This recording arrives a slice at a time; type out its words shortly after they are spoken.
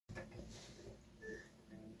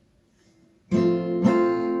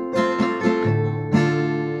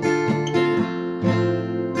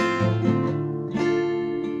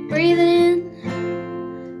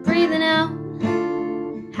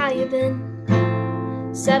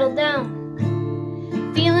settled down,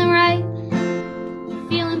 feeling right,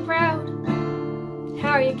 feeling proud.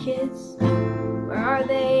 How are your kids? Where are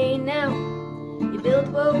they now? You build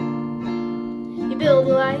a boat, you build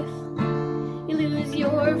a life, you lose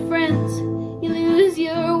your friends, you lose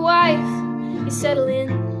your wife, you settle in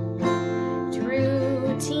to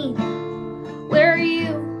routine. Where are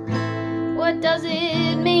you? What does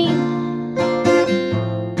it mean?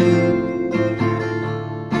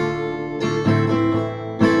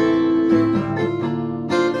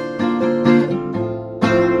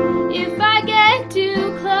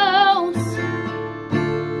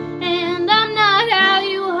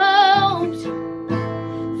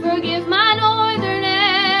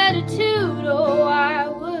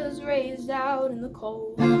 Out in the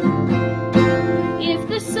cold. If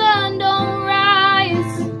the sun don't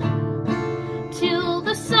rise till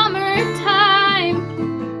the summertime,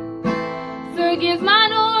 forgive my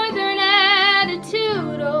northern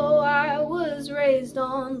attitude. Oh, I was raised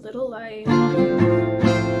on little light.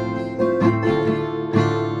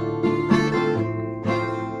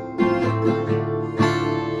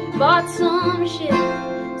 Bought some shit,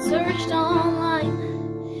 searched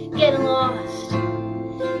online, getting lost,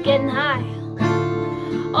 getting high,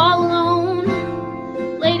 all alone,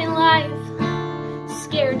 late in life,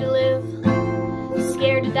 scared to live,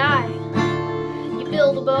 scared to die. You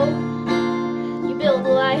build a boat, you build a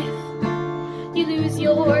life, you lose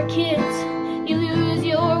your kids, you lose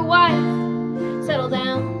your wife, settle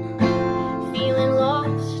down, feeling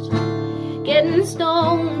lost, getting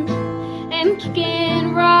stoned and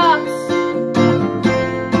kicking rocks.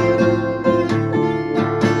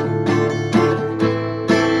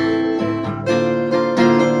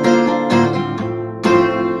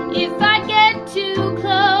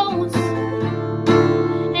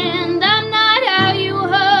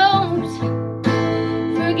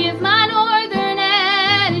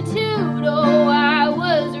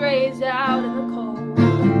 Out in the cold.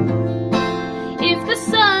 If the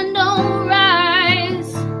sun don't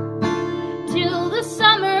rise till the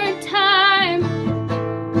summertime,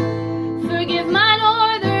 forgive my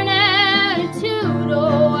northern attitude.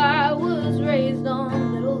 Oh, I was raised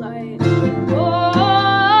on little light. Oh,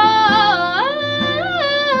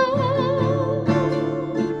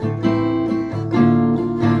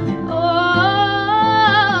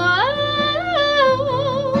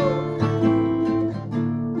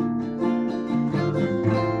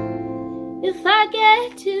 if I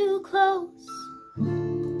get too close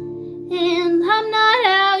and I'm not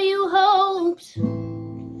how you hoped,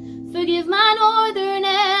 forgive my northern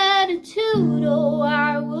attitude. Oh,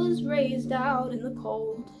 I was raised out in the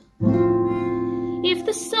cold. If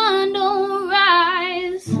the sun don't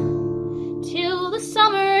rise till the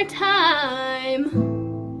summertime,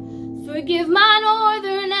 forgive my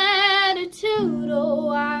northern attitude. Oh,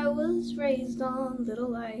 I was raised on little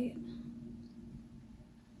light.